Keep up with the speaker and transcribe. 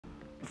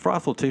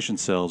Froth flotation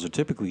cells are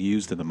typically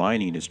used in the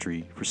mining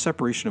industry for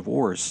separation of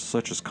ores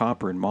such as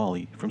copper and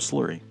moly from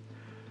slurry.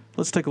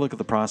 Let's take a look at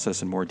the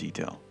process in more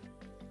detail.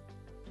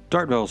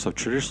 Dart valves have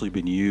traditionally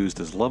been used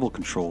as level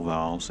control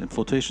valves in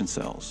flotation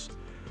cells.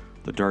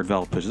 The dart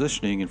valve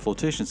positioning in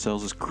flotation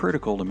cells is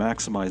critical to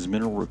maximize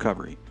mineral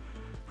recovery.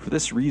 For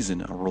this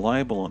reason, a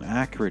reliable and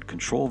accurate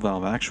control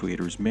valve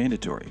actuator is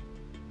mandatory.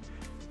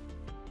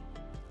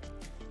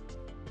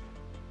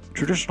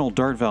 Traditional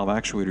dart valve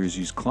actuators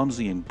use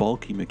clumsy and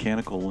bulky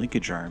mechanical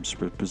linkage arms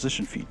for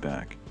position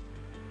feedback.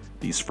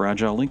 These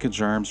fragile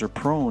linkage arms are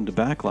prone to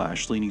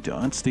backlash, leading to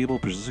unstable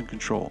position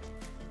control.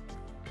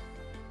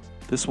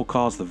 This will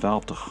cause the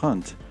valve to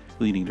hunt,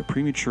 leading to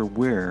premature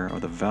wear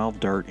of the valve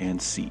dart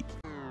and seat.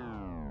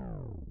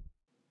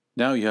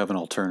 Now you have an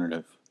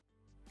alternative.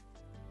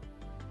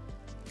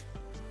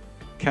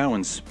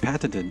 Cowan's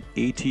patented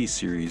AT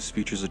series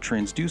features a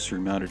transducer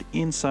mounted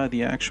inside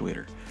the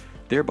actuator,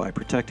 thereby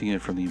protecting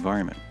it from the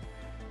environment.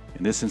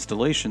 In this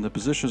installation, the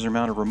positioners are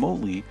mounted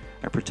remotely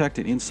and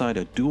protected inside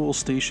a dual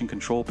station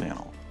control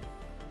panel.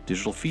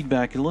 Digital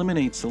feedback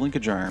eliminates the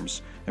linkage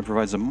arms and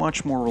provides a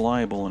much more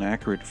reliable and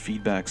accurate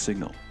feedback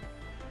signal.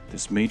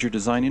 This major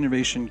design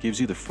innovation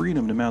gives you the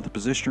freedom to mount the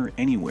positioner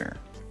anywhere.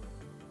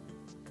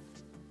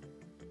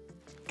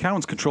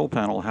 Cowan's control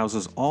panel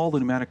houses all the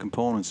pneumatic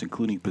components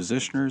including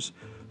positioners,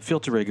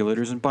 filter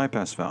regulators, and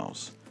bypass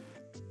valves.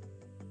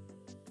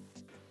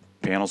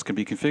 Panels can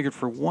be configured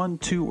for 1,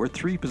 2, or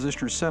 3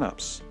 positioner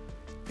setups.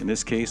 In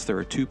this case, there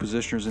are 2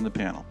 positioners in the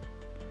panel.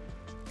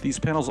 These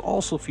panels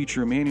also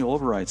feature a manual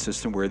override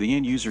system where the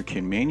end user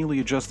can manually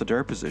adjust the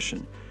dart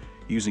position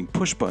using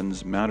push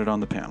buttons mounted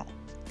on the panel.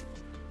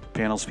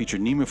 Panels feature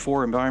NEMA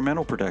 4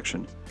 environmental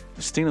protection.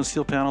 The stainless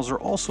steel panels are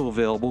also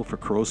available for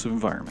corrosive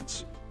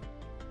environments.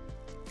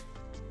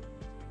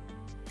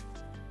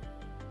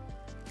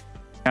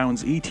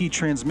 Cowan's AT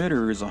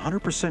transmitter is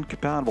 100%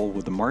 compatible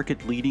with the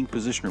market-leading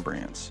positioner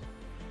brands.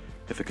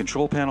 If a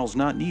control panel is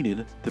not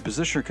needed, the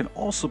positioner can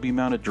also be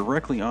mounted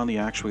directly on the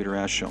actuator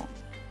as shown.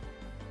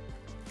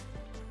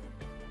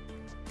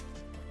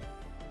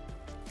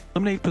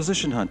 Eliminate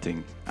position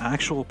hunting,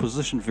 actual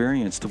position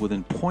variance to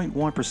within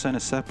 0.1%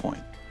 of set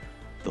point.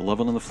 The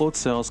level in the float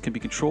cells can be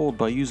controlled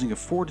by using a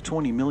 4 to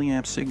 20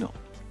 milliamp signal.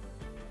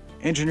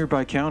 Engineered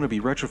by Cowan to be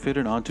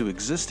retrofitted onto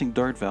existing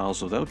dart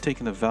valves without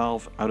taking the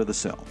valve out of the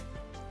cell.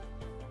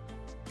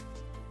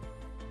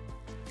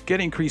 Get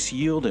increased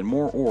yield and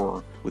more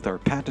ore with our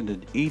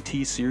patented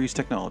AT series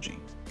technology.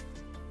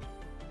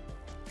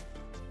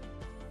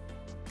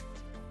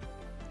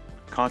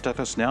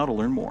 Contact us now to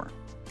learn more.